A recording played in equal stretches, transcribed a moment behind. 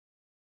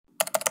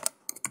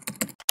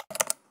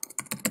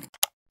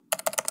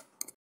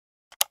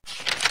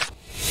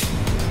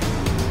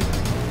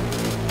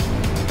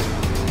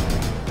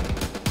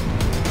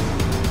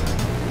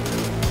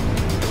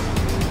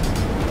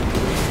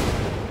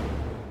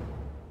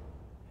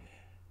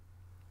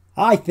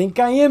I think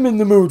I am in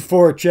the mood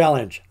for a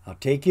challenge. I'll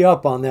take you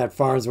up on that,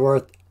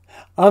 Farnsworth.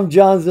 I'm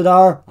John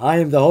Zidar. I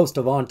am the host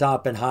of On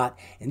Top and Hot,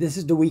 and this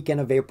is the weekend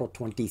of April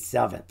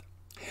 27th.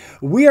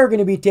 We are going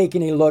to be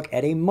taking a look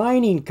at a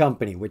mining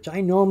company, which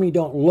I normally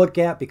don't look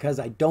at because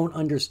I don't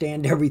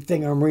understand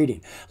everything I'm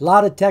reading. A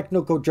lot of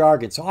technical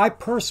jargon, so I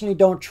personally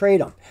don't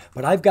trade them,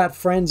 but I've got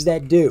friends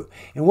that do.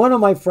 And one of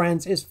my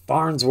friends is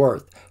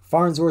Farnsworth.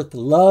 Farnsworth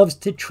loves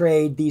to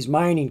trade these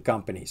mining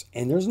companies,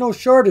 and there's no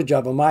shortage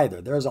of them either.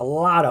 There's a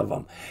lot of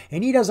them,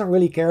 and he doesn't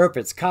really care if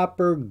it's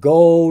copper,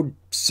 gold,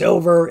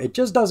 silver. It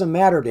just doesn't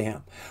matter to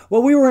him.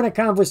 Well, we were in a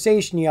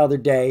conversation the other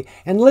day,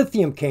 and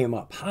lithium came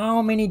up.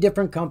 How many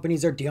different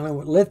companies are dealing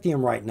with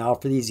lithium right now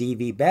for these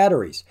EV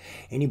batteries?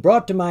 And he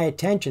brought to my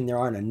attention there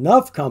aren't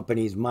enough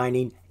companies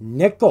mining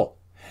nickel.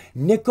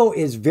 Nickel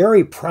is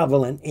very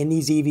prevalent in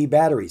these EV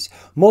batteries.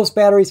 Most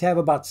batteries have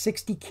about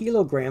 60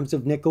 kilograms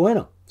of nickel in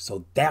them.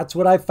 So that's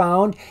what I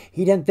found.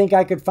 He didn't think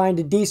I could find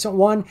a decent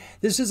one.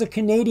 This is a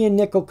Canadian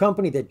nickel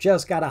company that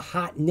just got a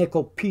hot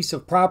nickel piece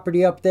of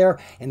property up there,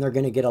 and they're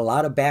going to get a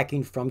lot of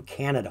backing from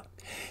Canada.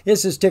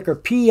 This is ticker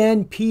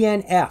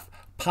PNPNF.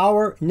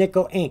 Power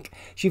Nickel Inc.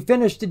 She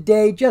finished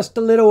today just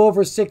a little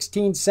over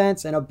 16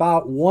 cents and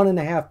about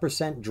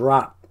 1.5%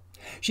 drop.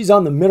 She's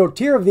on the middle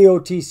tier of the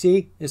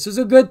OTC. This is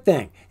a good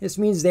thing. This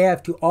means they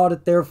have to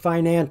audit their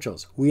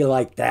financials. We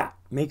like that.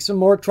 Makes them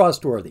more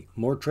trustworthy,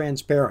 more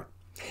transparent.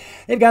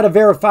 They've got a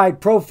verified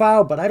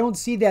profile, but I don't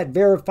see that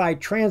verified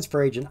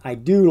transfer agent I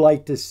do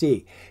like to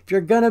see. If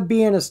you're going to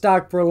be in a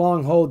stock for a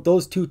long hold,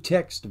 those two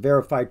ticks, the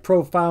verified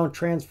profile and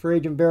transfer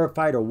agent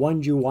verified, are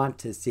ones you want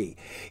to see.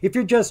 If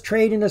you're just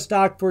trading a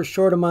stock for a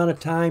short amount of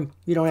time,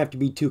 you don't have to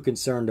be too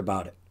concerned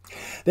about it.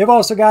 They've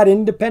also got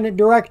independent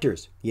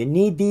directors. You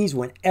need these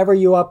whenever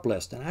you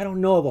uplist, and I don't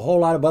know of a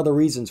whole lot of other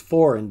reasons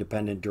for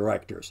independent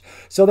directors.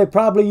 So they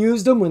probably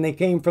used them when they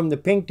came from the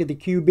pink to the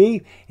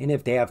QB, and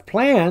if they have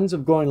plans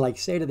of going, like,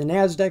 say, to the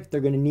NASDAQ,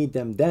 they're going to need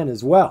them then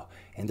as well.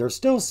 And they're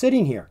still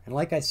sitting here. And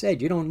like I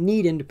said, you don't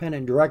need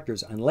independent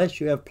directors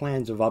unless you have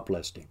plans of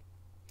uplisting.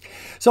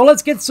 So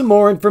let's get some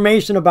more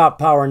information about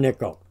Power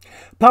Nickel.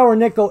 Power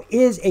Nickel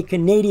is a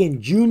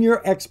Canadian junior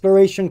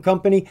exploration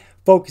company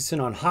focusing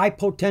on high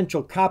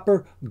potential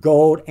copper,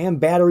 gold, and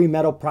battery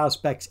metal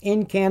prospects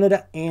in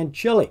Canada and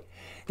Chile.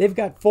 They've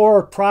got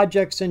 4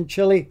 projects in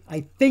Chile.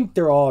 I think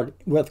they're all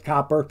with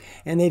copper,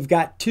 and they've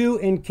got 2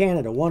 in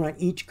Canada, 1 on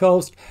each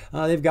coast.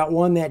 They've got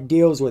one that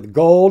deals with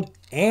gold,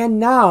 and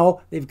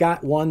now they've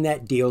got one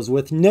that deals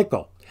with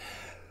nickel.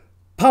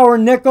 Power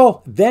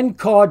Nickel, then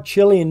called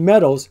Chilean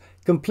Metals,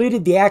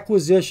 completed the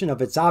acquisition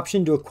of its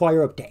option to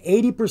acquire up to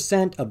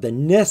 80% of the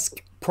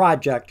NISC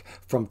project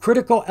from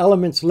Critical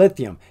Elements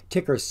Lithium,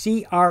 ticker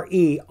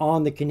CRE,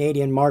 on the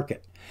Canadian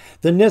market.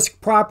 The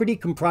NISC property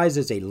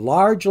comprises a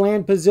large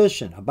land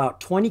position,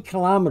 about 20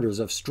 kilometers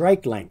of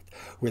strike length,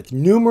 with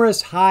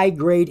numerous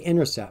high-grade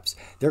intercepts.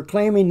 They're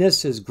claiming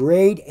this is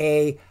grade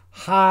A,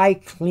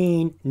 high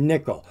clean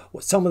nickel,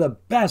 some of the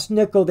best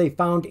nickel they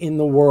found in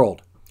the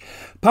world.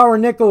 Power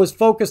Nickel is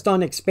focused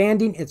on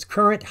expanding its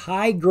current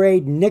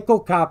high-grade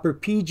nickel-copper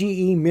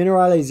PGE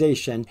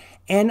mineralization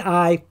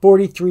NI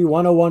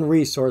 43101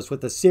 resource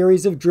with a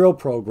series of drill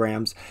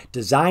programs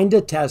designed to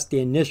test the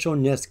initial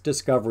NISC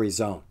discovery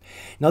zone.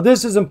 Now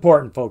this is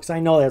important, folks. I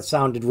know that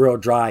sounded real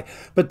dry,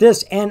 but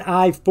this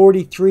NI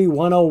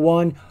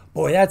 43101,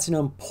 boy, that's an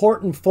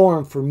important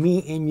form for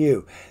me and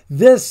you.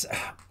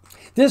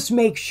 This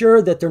makes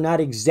sure that they're not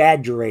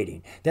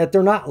exaggerating, that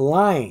they're not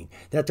lying,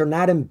 that they're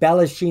not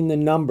embellishing the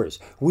numbers.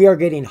 We are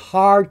getting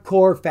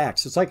hardcore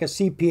facts. It's like a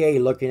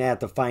CPA looking at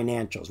the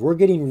financials. We're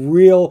getting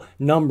real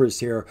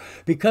numbers here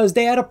because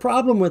they had a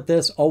problem with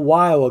this a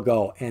while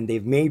ago, and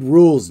they've made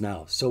rules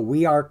now. So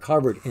we are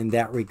covered in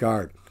that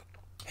regard.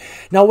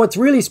 Now, what's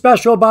really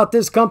special about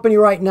this company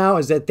right now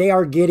is that they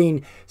are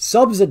getting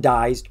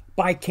subsidized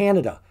by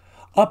Canada.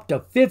 Up to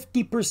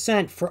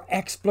 50% for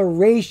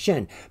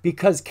exploration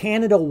because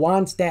Canada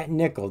wants that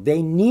nickel.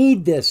 They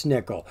need this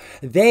nickel.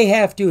 They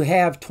have to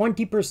have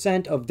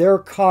 20% of their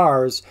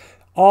cars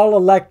all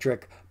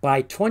electric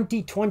by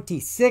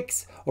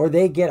 2026, or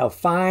they get a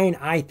fine.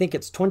 I think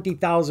it's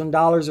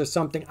 $20,000 or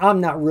something. I'm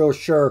not real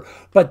sure,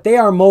 but they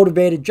are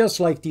motivated just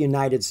like the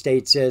United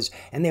States is,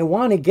 and they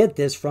want to get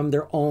this from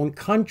their own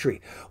country.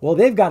 Well,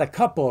 they've got a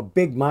couple of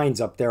big mines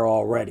up there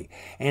already,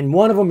 and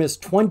one of them is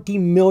 20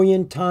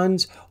 million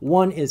tons.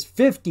 One is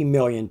 50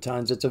 million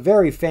tons. It's a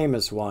very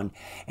famous one,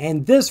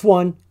 and this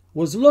one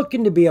was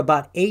looking to be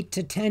about 8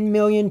 to 10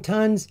 million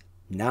tons.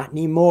 Not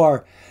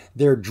anymore.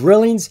 Their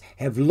drillings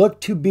have looked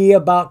to be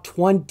about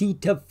 20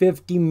 to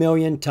 50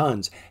 million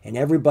tons, and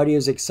everybody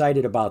is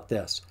excited about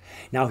this.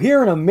 Now,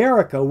 here in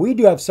America, we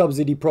do have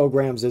subsidy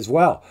programs as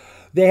well.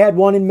 They had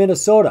one in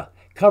Minnesota,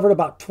 covered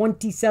about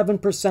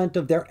 27%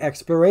 of their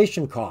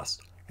exploration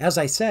costs. As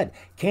I said,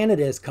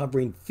 Canada is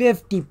covering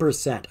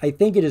 50%. I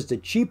think it is the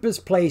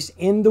cheapest place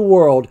in the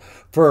world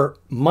for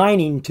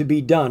mining to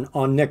be done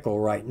on nickel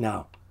right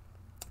now.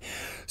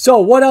 So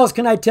what else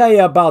can I tell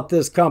you about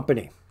this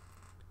company?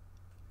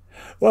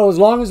 Well, as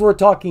long as we're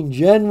talking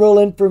general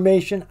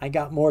information, I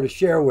got more to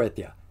share with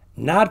you.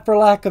 Not for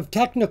lack of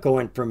technical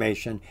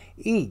information.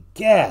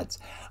 Egads.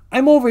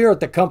 I'm over here at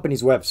the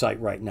company's website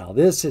right now.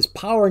 This is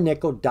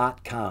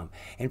powernickel.com.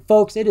 And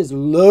folks, it is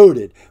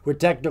loaded with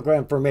technical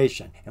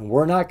information, and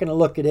we're not going to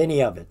look at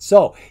any of it.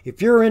 So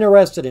if you're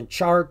interested in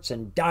charts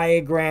and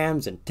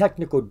diagrams and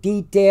technical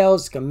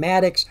details,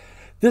 schematics,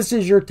 this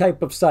is your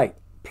type of site.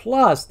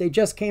 Plus, they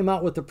just came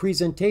out with a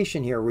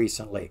presentation here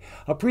recently.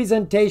 A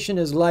presentation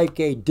is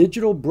like a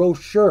digital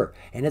brochure,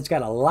 and it's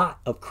got a lot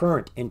of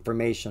current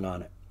information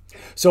on it.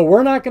 So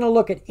we're not going to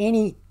look at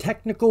any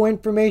technical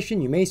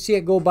information. You may see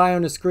it go by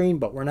on the screen,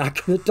 but we're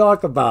not going to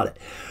talk about it.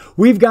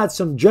 We've got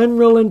some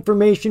general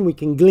information we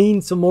can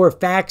glean some more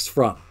facts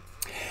from.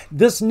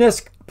 This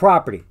NISC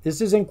property,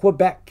 this is in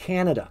Quebec,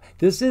 Canada.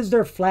 This is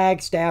their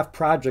flagstaff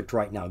project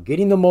right now,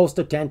 getting the most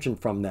attention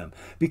from them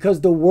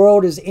because the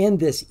world is in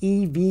this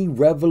EV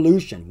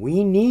revolution.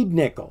 We need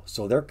nickel,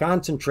 so they're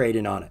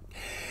concentrating on it.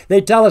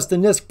 They tell us the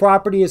NISC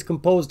property is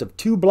composed of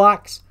 2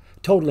 blocks,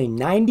 totaling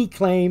 90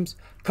 claims,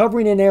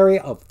 covering an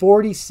area of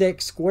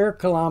 46 square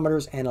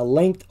kilometers and a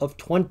length of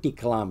 20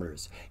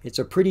 kilometers. It's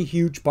a pretty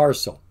huge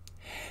parcel.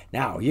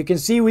 Now, you can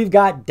see we've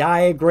got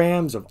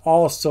diagrams of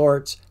all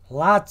sorts,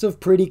 lots of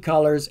pretty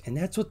colors, and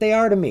that's what they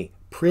are to me.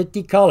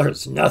 Pretty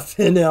colors,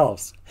 nothing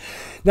else.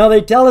 Now,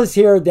 they tell us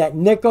here that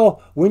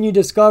nickel, when you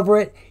discover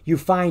it, you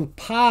find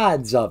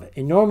pods of it.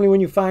 And normally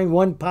when you find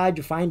one pod,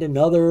 you find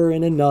another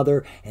and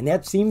another. And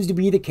that seems to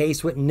be the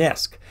case with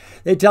NISC.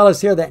 They tell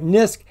us here that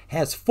NISC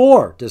has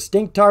 4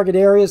 distinct target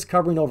areas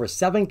covering over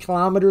 7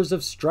 kilometers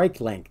of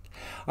strike length.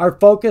 Our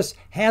focus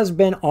has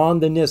been on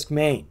the NISC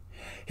main.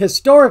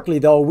 Historically,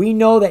 though, we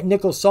know that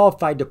nickel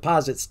sulfide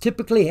deposits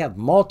typically have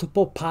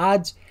multiple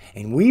pods,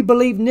 and we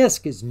believe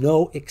NISC is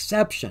no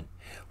exception.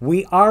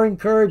 We are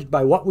encouraged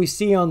by what we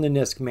see on the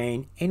NISC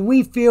main, and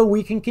we feel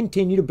we can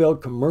continue to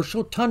build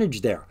commercial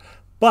tonnage there.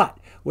 But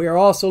we are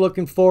also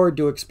looking forward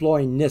to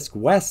exploring NISC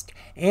West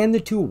and the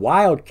 2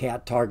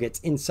 Wildcat targets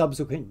in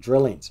subsequent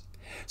drillings.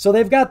 So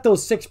they've got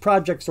those 6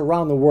 projects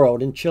around the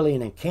world in Chile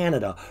and in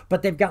Canada,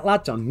 but they've got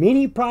lots of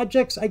mini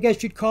projects, I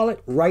guess you'd call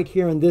it, right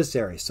here in this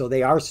area. So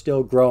they are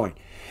still growing.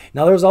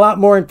 Now there's a lot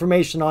more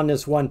information on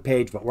this one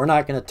page, but we're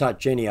not going to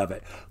touch any of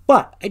it.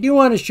 But I do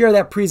want to share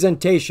that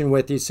presentation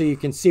with you so you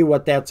can see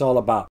what that's all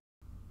about.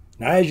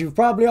 Now, as you've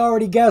probably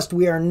already guessed,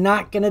 we are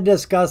not going to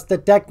discuss the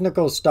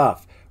technical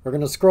stuff. We're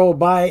going to scroll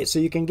by it so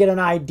you can get an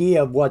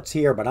idea of what's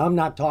here, but I'm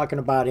not talking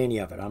about any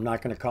of it. I'm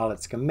not going to call it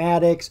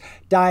schematics,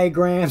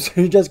 diagrams.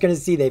 You're just going to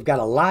see they've got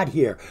a lot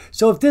here.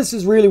 So if this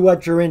is really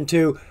what you're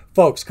into,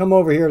 folks, come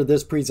over here to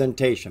this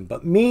presentation.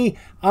 But me,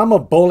 I'm a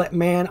bullet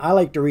man. I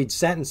like to read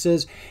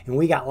sentences, and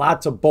we got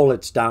lots of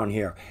bullets down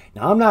here.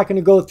 Now, I'm not going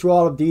to go through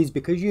all of these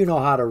because you know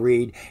how to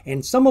read,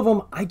 and some of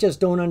them I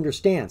just don't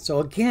understand. So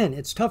again,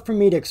 it's tough for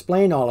me to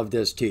explain all of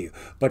this to you.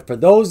 But for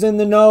those in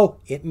the know,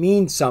 it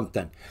means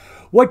something.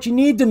 What you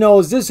need to know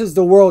is this is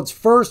the world's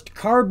first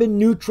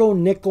carbon-neutral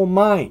nickel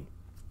mine.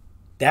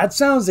 That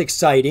sounds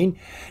exciting.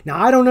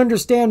 Now, I don't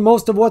understand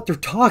most of what they're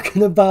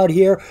talking about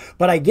here,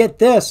 but I get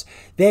this.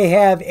 They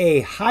have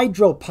a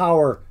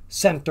hydropower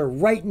center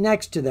right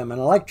next to them, an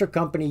electric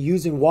company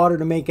using water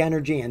to make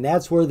energy, and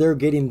that's where they're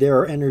getting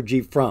their energy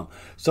from.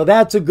 So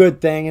that's a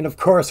good thing, and of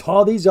course,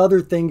 all these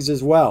other things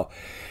as well.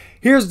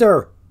 Here's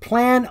their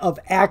plan of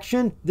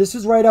action. This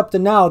is right up to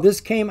now.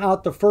 This came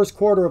out the first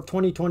quarter of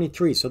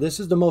 2023. So this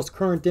is the most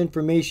current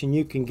information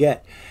you can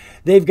get.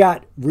 They've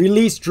got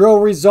released drill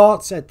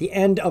results at the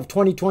end of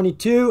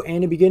 2022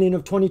 and the beginning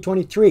of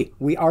 2023.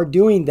 We are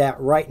doing that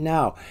right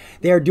now.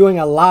 They are doing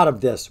a lot of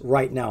this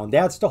right now. And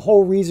that's the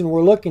whole reason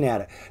we're looking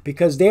at it,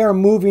 because they are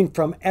moving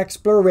from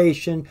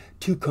exploration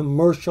to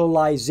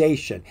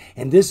commercialization.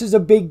 And this is a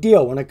big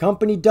deal. When a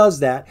company does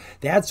that,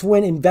 that's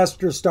when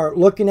investors start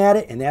looking at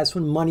it, and that's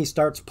when money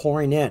starts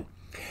pouring in.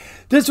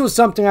 This was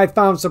something I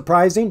found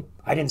surprising.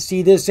 I didn't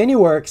see this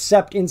anywhere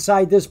except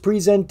inside this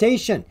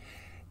presentation.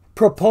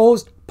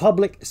 Proposed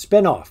public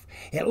spinoff.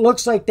 It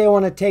looks like they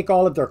want to take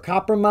all of their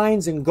copper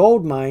mines and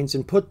gold mines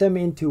and put them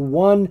into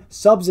one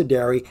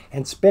subsidiary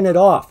and spin it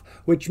off,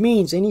 which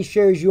means any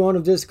shares you own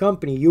of this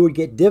company, you would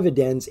get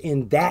dividends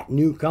in that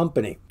new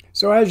company.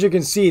 So as you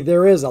can see,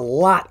 there is a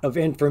lot of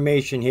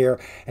information here,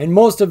 and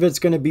most of it's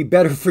going to be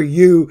better for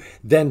you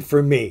than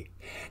for me.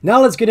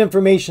 Now let's get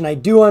information I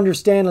do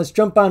understand. Let's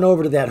jump on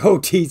over to that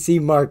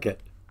OTC market.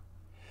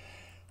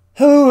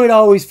 Oh, it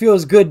always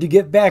feels good to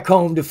get back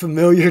home to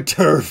familiar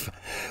turf.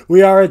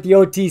 We are at the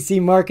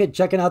OTC market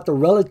checking out the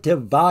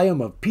relative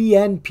volume of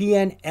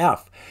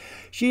PNPNF.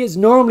 She is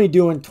normally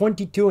doing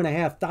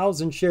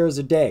 22,500 shares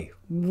a day,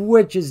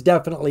 which is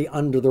definitely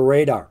under the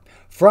radar.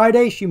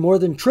 Friday, she more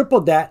than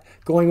tripled that,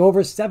 going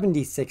over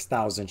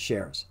 76,000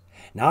 shares.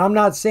 Now, I'm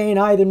not saying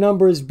either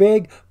number is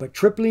big, but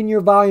tripling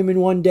your volume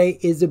in one day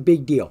is a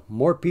big deal.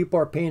 More people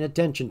are paying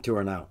attention to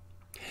her now.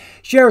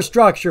 Share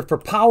structure for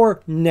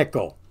Power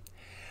Nickel.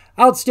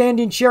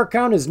 Outstanding share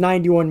count is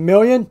 91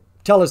 million.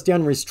 Tell us the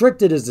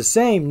unrestricted is the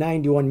same,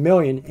 91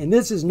 million. And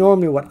this is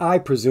normally what I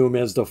presume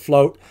is the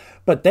float.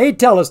 But they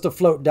tell us the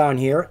float down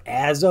here,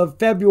 as of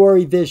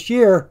February this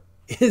year,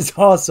 is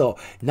also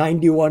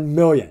 91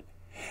 million.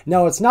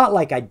 Now, it's not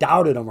like I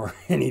doubted them or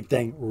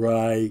anything,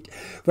 right?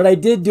 But I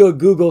did do a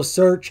Google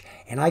search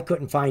and I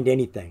couldn't find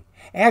anything.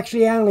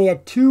 Actually, I only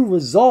had 2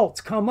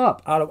 results come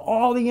up. Out of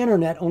all the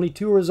internet, only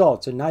 2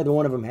 results, and neither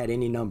one of them had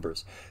any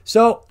numbers.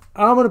 So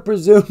I'm going to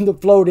presume the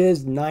float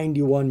is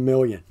 91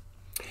 million.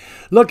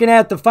 Looking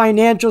at the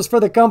financials for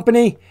the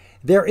company,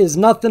 there is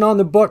nothing on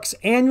the books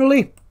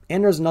annually,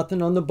 and there's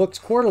nothing on the books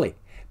quarterly,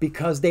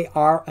 because they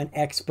are an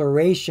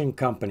exploration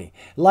company,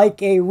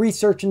 like a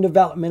research and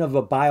development of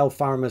a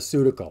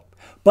biopharmaceutical.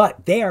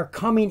 But they are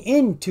coming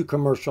into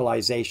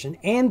commercialization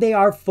and they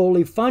are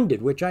fully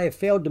funded, which I have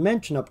failed to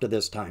mention up to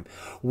this time.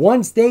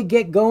 Once they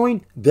get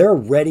going, they're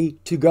ready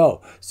to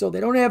go. So they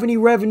don't have any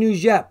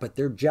revenues yet, but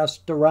they're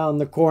just around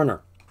the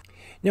corner.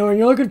 Now, when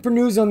you're looking for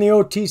news on the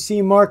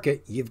OTC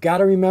market, you've got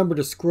to remember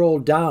to scroll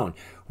down.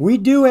 We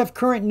do have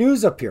current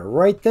news up here,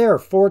 right there,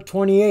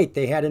 4/28.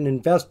 They had an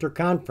investor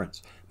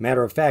conference.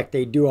 Matter of fact,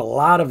 they do a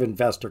lot of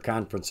investor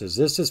conferences.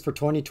 This is for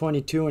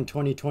 2022 and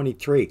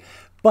 2023.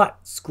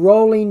 But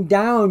scrolling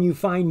down, you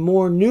find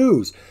more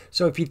news.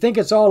 So if you think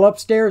it's all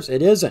upstairs,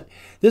 it isn't.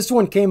 This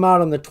one came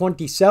out on the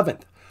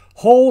 27th.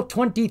 Hole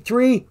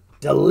 23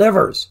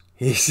 delivers.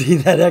 You see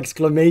that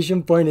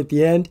exclamation point at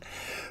the end?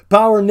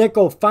 Power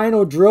Nickel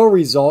final drill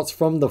results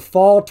from the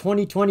fall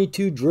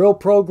 2022 drill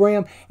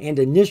program and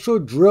initial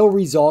drill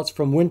results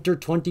from winter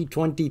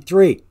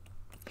 2023.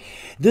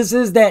 This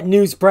is that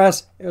news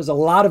press. There's a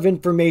lot of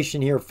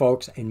information here,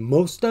 folks, and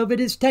most of it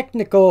is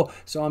technical,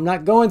 so I'm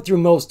not going through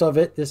most of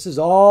it. This is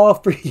all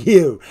for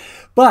you.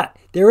 But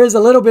there is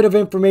a little bit of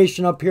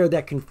information up here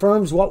that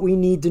confirms what we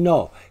need to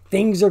know.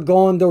 Things are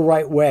going the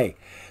right way.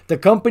 The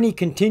company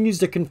continues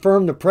to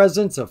confirm the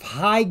presence of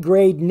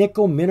high-grade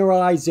nickel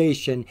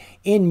mineralization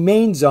in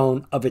main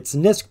zone of its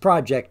NISC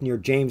project near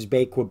James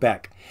Bay,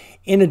 Quebec.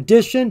 In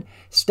addition,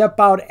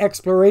 step-out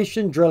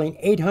exploration drilling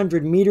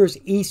 800 meters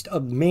east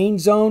of main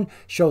zone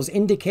shows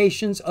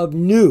indications of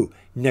new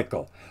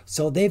nickel.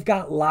 So they've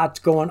got lots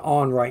going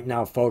on right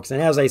now, folks.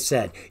 And as I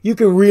said, you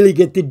can really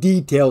get the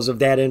details of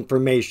that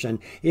information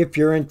if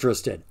you're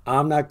interested.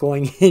 I'm not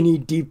going any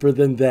deeper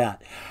than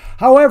that.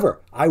 However,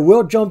 I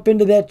will jump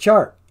into that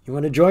chart. You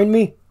want to join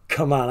me?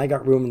 Come on, I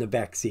got room in the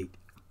back seat.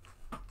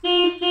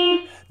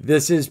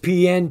 This is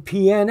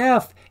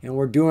PNPNF, and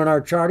we're doing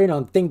our charting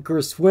on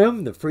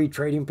Thinkorswim, the free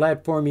trading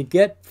platform you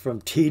get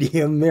from TD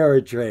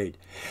Ameritrade.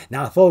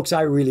 Now, folks,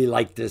 I really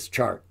like this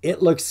chart.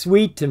 It looks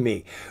sweet to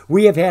me.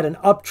 We have had an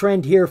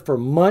uptrend here for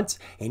months,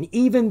 and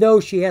even though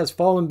she has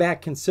fallen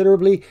back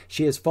considerably,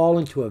 she has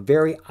fallen to a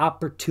very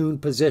opportune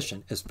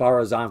position as far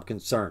as I'm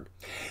concerned.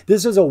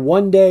 This is a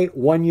one-day,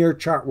 one-year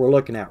chart we're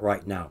looking at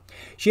right now.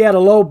 She had a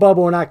low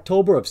bubble in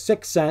October of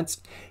 6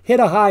 cents, hit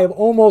a high of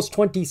almost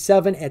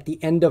 27 at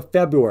the end of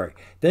February,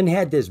 then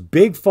had this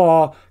big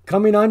fall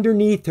coming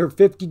underneath her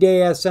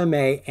 50-day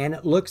SMA, and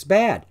it looks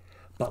bad.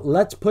 But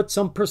let's put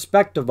some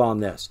perspective on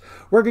this.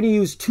 We're going to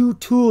use 2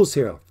 tools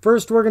here.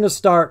 First, we're going to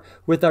start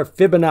with our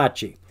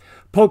Fibonacci.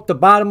 Poke the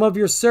bottom of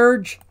your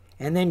surge,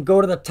 and then go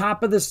to the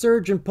top of the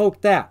surge and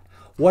poke that.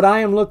 What I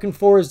am looking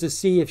for is to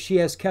see if she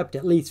has kept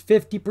at least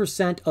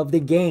 50% of the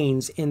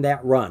gains in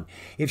that run.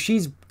 If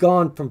she's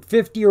gone from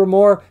 50 or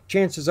more,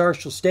 chances are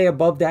she'll stay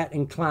above that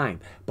and climb.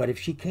 But if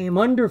she came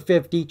under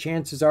 50,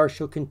 chances are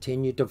she'll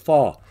continue to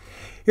fall.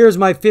 Here's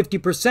my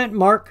 50%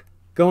 mark.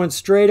 Going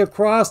straight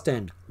across,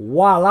 and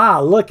voila,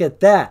 look at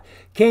that.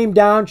 Came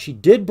down, she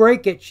did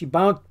break it, she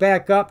bounced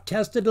back up,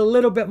 tested a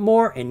little bit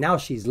more, and now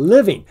she's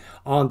living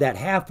on that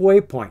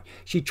halfway point.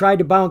 She tried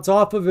to bounce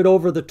off of it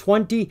over the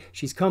 20,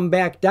 she's come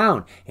back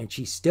down, and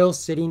she's still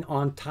sitting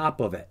on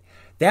top of it.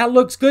 That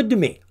looks good to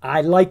me.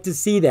 I'd like to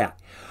see that.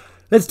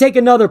 Let's take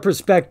another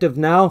perspective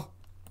now.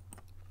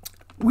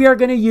 We are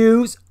going to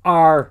use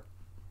our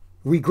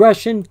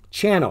regression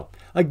channel.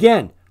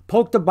 Again,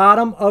 poke the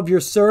bottom of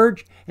your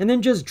surge and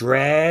then just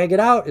drag it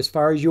out as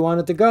far as you want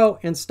it to go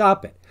and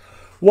stop it.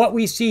 What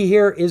we see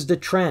here is the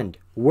trend,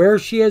 where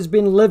she has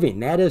been living.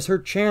 That is her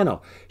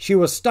channel. She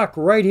was stuck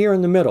right here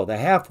in the middle, the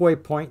halfway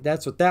point.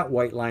 That's what that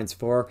white line's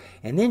for.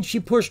 And then she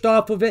pushed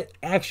off of it,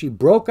 actually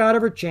broke out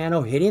of her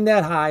channel, hitting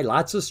that high,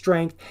 lots of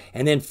strength,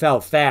 and then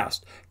fell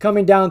fast,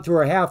 coming down through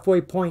her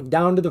halfway point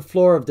down to the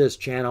floor of this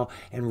channel.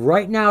 And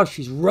right now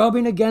she's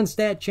rubbing against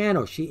that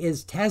channel. She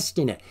is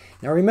testing it.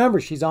 Now remember,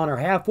 she's on her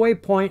halfway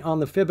point on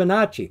the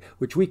Fibonacci,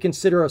 which we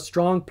consider a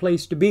strong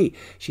place to be.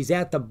 She's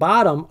at the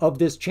bottom of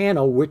this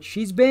channel, which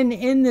she's been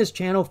in this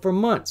channel for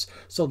months.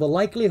 So the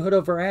likelihood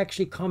of her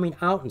actually coming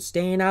out and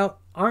staying out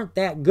aren't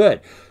that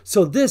good.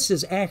 So this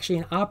is actually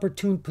an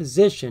opportune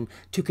position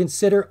to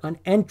consider an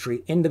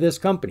entry into this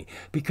company,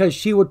 because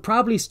she would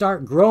probably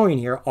start growing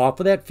here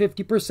off of that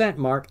 50%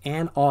 mark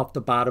and off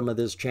the bottom of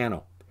this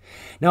channel.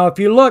 Now, if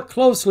you look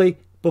closely,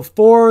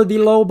 before the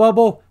low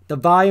bubble, the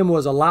volume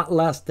was a lot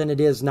less than it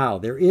is now.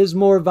 There is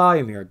more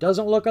volume here. It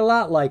doesn't look a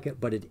lot like it,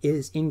 but it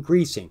is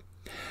increasing.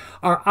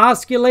 Our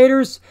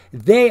oscillators,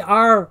 they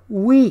are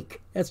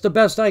weak. That's the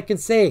best I can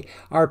say.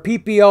 Our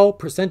PPO,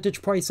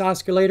 percentage price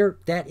oscillator,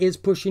 that is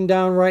pushing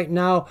down right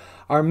now.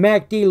 Our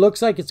MACD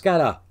looks like it's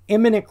got an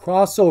imminent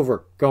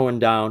crossover going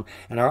down,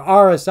 and our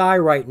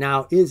RSI right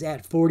now is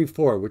at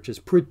 44, which is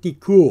pretty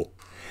cool.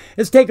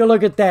 Let's take a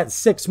look at that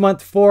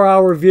 6-month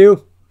 4-hour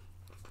view.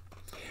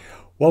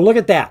 Well, look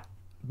at that.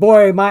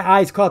 Boy, my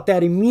eyes caught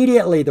that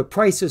immediately. The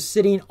price is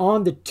sitting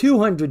on the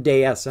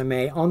 200-day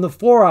SMA on the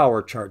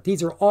 4-hour chart.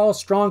 These are all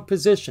strong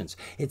positions.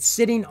 It's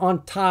sitting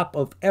on top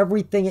of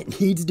everything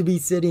it needs to be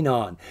sitting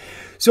on.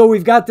 So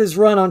we've got this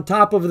run on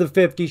top of the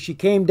 50. She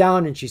came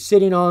down and she's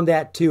sitting on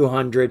that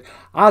 200.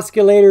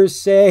 Oscillators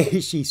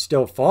say she's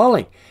still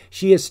falling.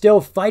 She is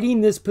still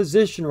fighting this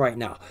position right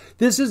now.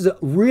 This is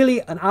really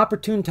an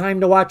opportune time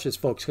to watch this,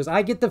 folks, because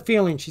I get the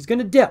feeling she's going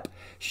to dip.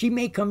 She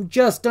may come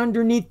just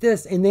underneath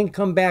this and then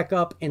come back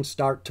up and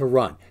start to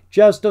run.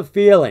 Just a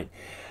feeling.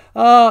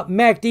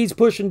 MACD's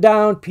pushing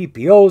down.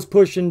 PPO's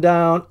pushing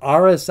down.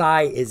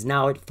 RSI is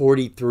now at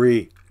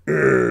 43.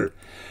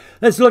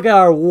 Let's look at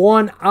our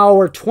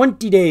 1-hour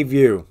 20-day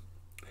view.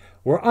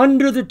 We're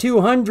under the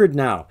 200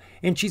 now.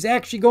 And she's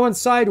actually going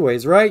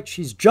sideways, right?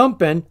 She's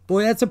jumping.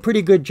 Boy, that's a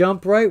pretty good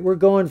jump, right? We're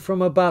going from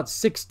about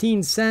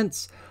 16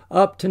 cents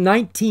up to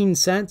 19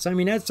 cents. I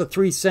mean, that's a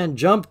 3-cent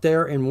jump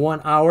there in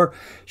 1 hour.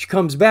 She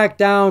comes back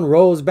down,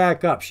 rolls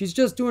back up. She's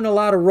just doing a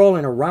lot of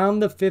rolling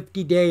around the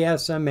 50-day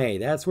SMA.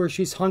 That's where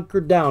she's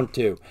hunkered down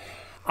to.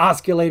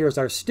 Oscillators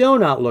are still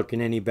not looking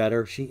any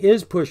better. She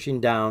is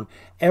pushing down.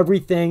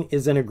 Everything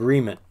is in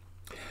agreement.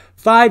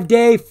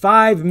 5-day,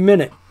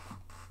 5-minute.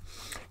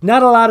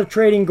 Not a lot of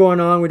trading going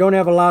on. We don't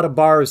have a lot of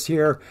bars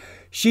here.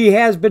 She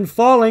has been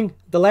falling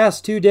the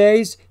last 2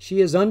 days.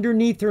 She is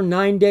underneath her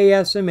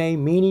 9-day SMA,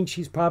 meaning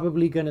she's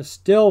probably going to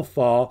still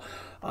fall.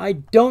 I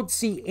don't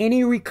see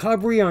any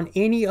recovery on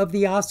any of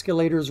the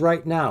oscillators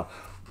right now.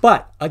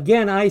 But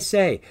again, I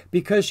say,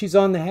 because she's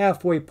on the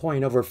halfway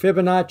point of her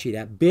Fibonacci,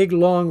 that big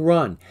long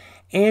run,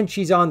 and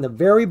she's on the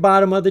very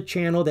bottom of the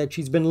channel that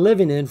she's been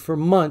living in for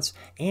months,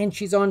 and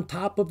she's on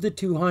top of the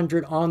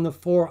 200 on the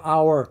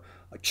 4-hour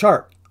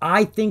chart,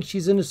 I think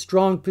she's in a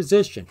strong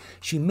position.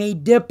 She may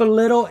dip a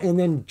little and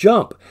then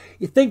jump.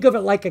 You think of it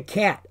like a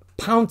cat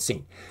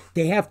pouncing.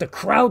 They have to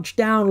crouch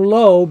down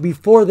low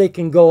before they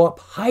can go up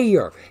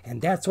higher.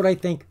 And that's what I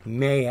think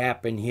may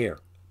happen here.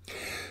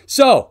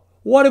 So,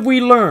 what have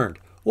we learned?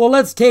 Well,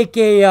 let's take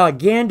a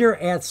gander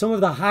at some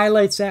of the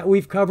highlights that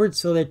we've covered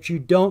so that you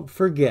don't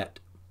forget.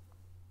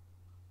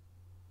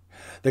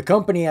 The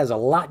company has a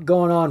lot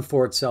going on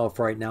for itself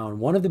right now, and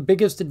one of the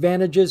biggest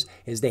advantages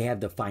is they have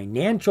the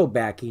financial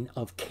backing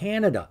of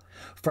Canada.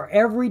 For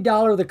every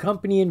dollar the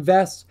company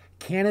invests,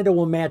 Canada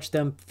will match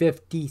them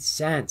 50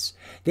 cents.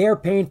 They are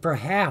paying for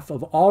half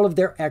of all of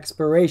their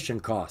exploration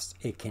costs.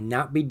 It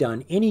cannot be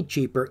done any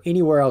cheaper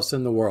anywhere else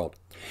in the world.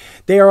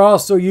 They are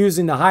also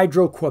using the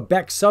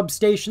Hydro-Quebec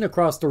substation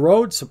across the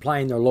road,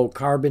 supplying their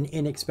low-carbon,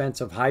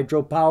 inexpensive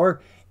hydropower.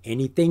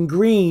 Anything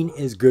green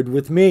is good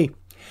with me.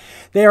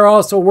 They are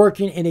also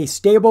working in a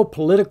stable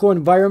political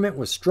environment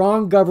with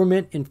strong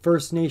government and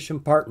First Nation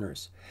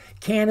partners.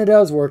 Canada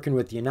is working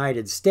with the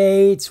United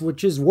States,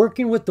 which is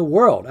working with the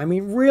world. I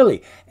mean,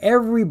 really,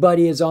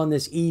 everybody is on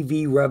this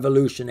EV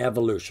revolution,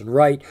 evolution,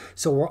 right?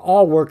 So we're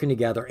all working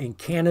together, and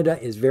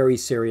Canada is very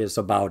serious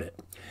about it.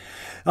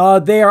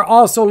 They are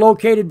also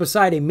located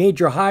beside a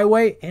major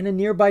highway and a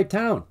nearby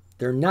town.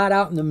 They're not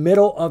out in the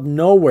middle of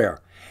nowhere.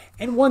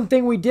 And one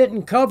thing we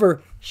didn't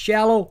cover,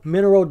 shallow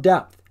mineral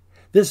depth.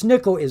 This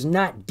nickel is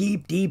not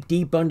deep, deep,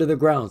 deep under the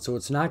ground, so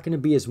it's not going to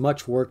be as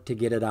much work to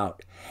get it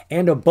out.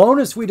 And a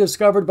bonus we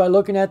discovered by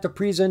looking at the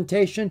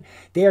presentation,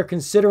 they are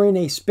considering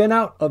a spin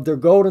out of their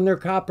gold and their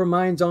copper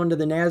mines onto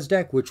the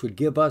NASDAQ, which would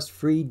give us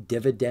free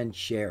dividend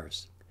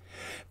shares.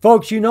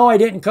 Folks, you know I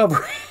didn't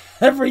cover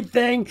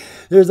everything.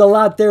 There's a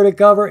lot there to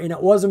cover, and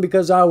it wasn't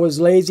because I was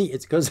lazy.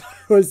 It's because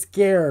I was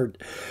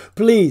scared.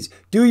 Please,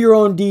 do your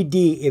own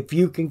DD if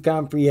you can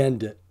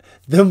comprehend it.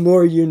 The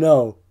more you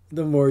know,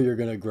 the more you're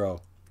going to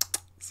grow.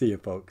 See you,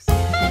 folks.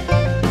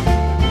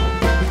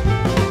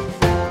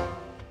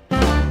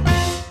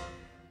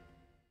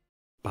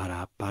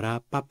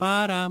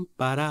 Ba-da-ba-da-ba-ba-dum,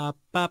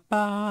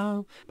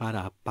 ba-da-ba-ba.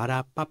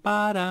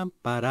 Ba-da-ba-da-ba-ba-dum,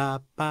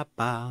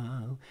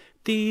 ba-da-ba-ba.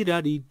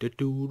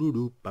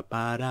 Dee-da-dee-da-doo-doo-doo,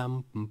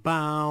 ba-ba-dum,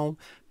 bow.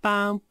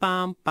 Bow,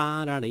 bow,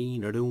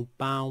 ba-da-dee-da-doo,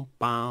 bow,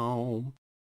 bow.